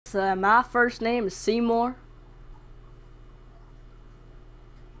It's my first name is Seymour.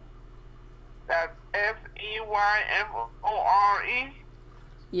 That's Seymore.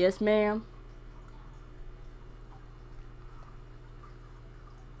 Yes, ma'am.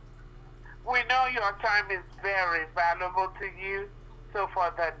 We know your time is very valuable to you, so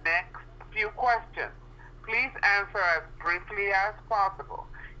for the next few questions, please answer as briefly as possible.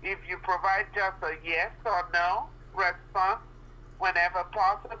 If you provide just a yes or no response whenever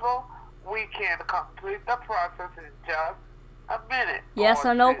possible, we can complete the process in just a minute. Yes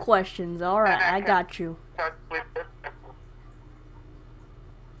or no two. questions. Alright, I got you.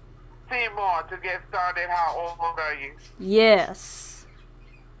 Seymour, to get started, how old are you? Yes.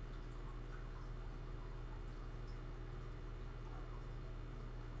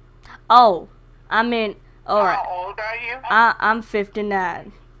 Oh, I mean, alright. How old are you? I'm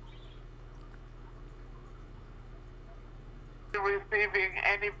 59. Receiving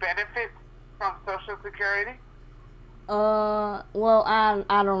any benefits from Social Security? Well,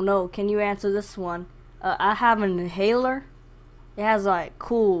 I don't know. Can you answer this one? I have an inhaler. It has like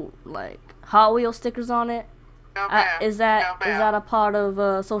cool like Hot Wheel stickers on it. No, ma'am. Is that No, is that a part of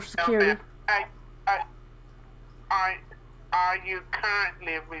Social Security? No, are you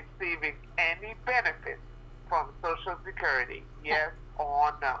currently receiving any benefits from Social Security? Yes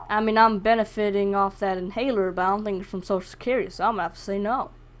or no? I mean, I'm benefiting off that inhaler, but I don't think it's from Social Security, so I'm gonna have to say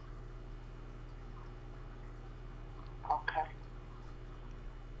no. Okay.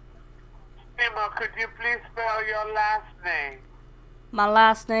 Emma, could you please spell your last name? My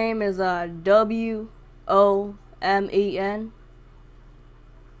last name is W-O-M-E-N.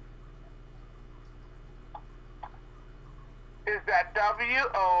 Is that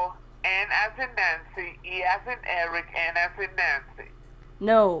W-O-N as in Nancy, E as in Eric, N as in Nancy?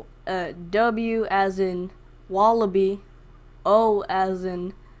 No, W as in Wallaby, O as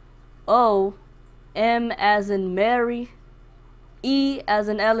in O, M as in Mary, E as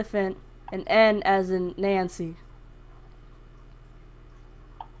in elephant, and N as in Nancy.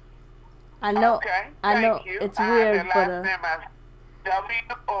 I know, okay, I know thank you. it's I weird, have your but last name as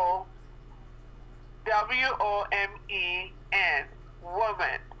W-O-M-E-N,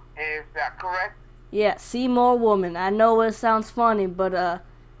 woman. Is that correct? yeah, Seymour woman. I know it sounds funny, but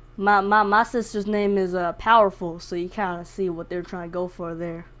my sister's name is Powerful, so you kind of see what they're trying to go for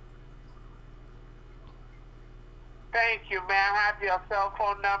there. Thank you. May I have your cell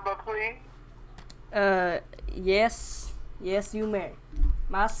phone number, please? Yes, you may.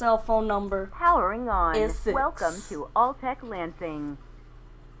 My cell phone number Powering on. is 6. Welcome to Alltech Lansing.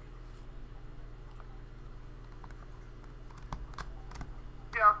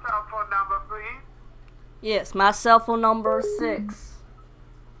 Your cell phone number, please. Yes, my cell phone number is 6.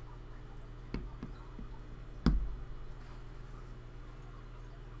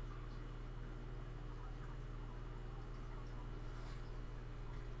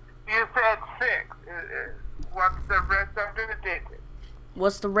 You said 6. What's the rest of the digits?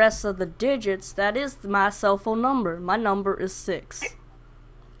 What's the rest of the digits? That is my cell phone number. My number is 6.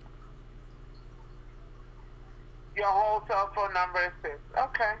 Your whole cell phone number is 6.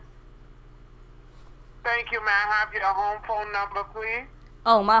 Okay. Thank you. May I have your home phone number, please?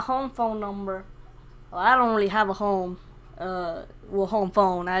 Oh, my home phone number. Well, I don't really have a home. Home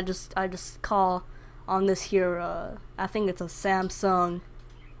phone. I just call on this here. I think it's a Samsung.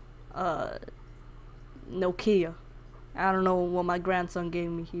 Nokia. I don't know what my grandson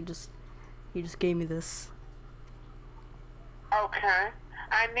gave me. He just gave me this. Okay.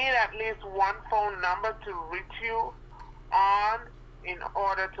 I need at least one phone number to reach you on in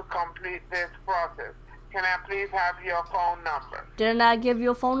order to complete this process. Can I please have your phone number? Didn't I give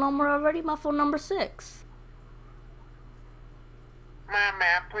you a phone number already? My phone number 6. Ma'am, may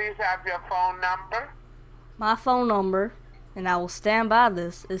I please have your phone number? My phone number, and I will stand by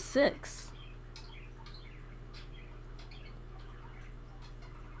this, is 6.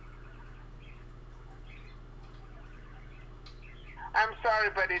 I'm sorry,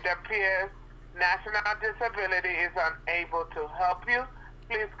 but it appears National Disability is unable to help you.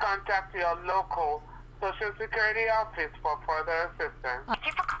 Please contact your local Social Security office for further assistance. Thank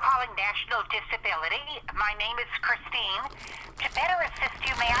you for calling National Disability. My name is Christine. To better assist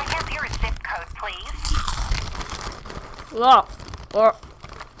you, may I have your zip code, please? Yeah,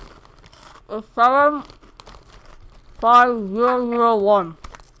 it's 75001.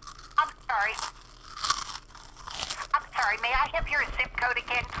 I'm sorry, may I have your zip code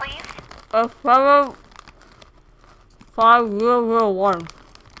again, please? It's 75001.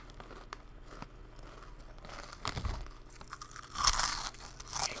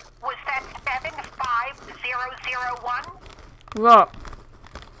 Was that 75001? Yeah.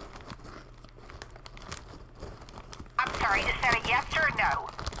 sorry, is that a yes or a no?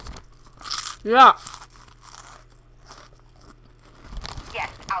 Yeah.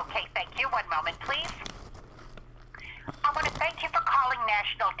 Yes, okay, thank you. One moment, please. I want to thank you for calling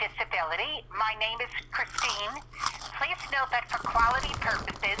National Disability. My name is Christine. Please note that for quality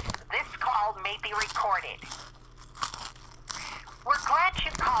purposes, this call may be recorded. We're glad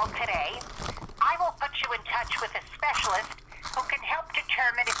you called today. I will put you in touch with a specialist who can help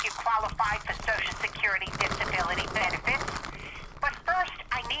determine if you qualify for Social Security disability benefits. But first,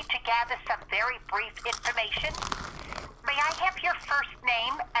 I need to gather some very brief information. May I have your first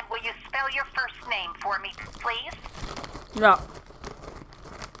name, and will you spell your first name for me, please? Yeah.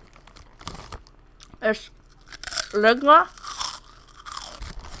 It's Ligma.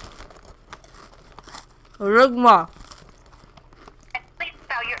 Ligma. And please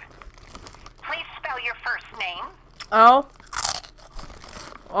spell your first name.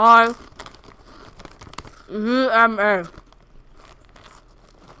 Ligma.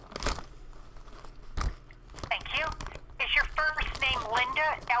 Thank you. Is your first name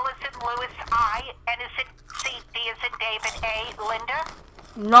Linda? L as in Louis, I, N as in C, D as in David, A, Linda?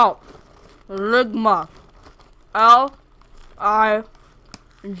 No. Ligma. Ligma.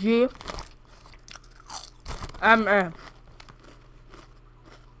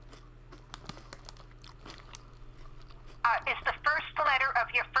 Is the first letter of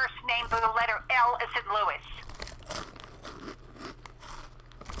your first name the letter L as in Louis?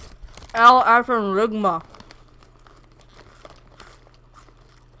 L as in Ligma.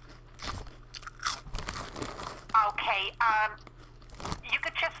 Okay, you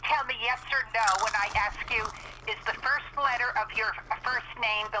could just tell me yes or no when I ask you, is the first letter of your first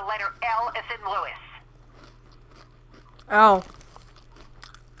name the letter L as in Louis? L.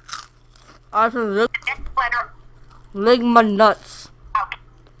 As in The next letter, Ligma nuts.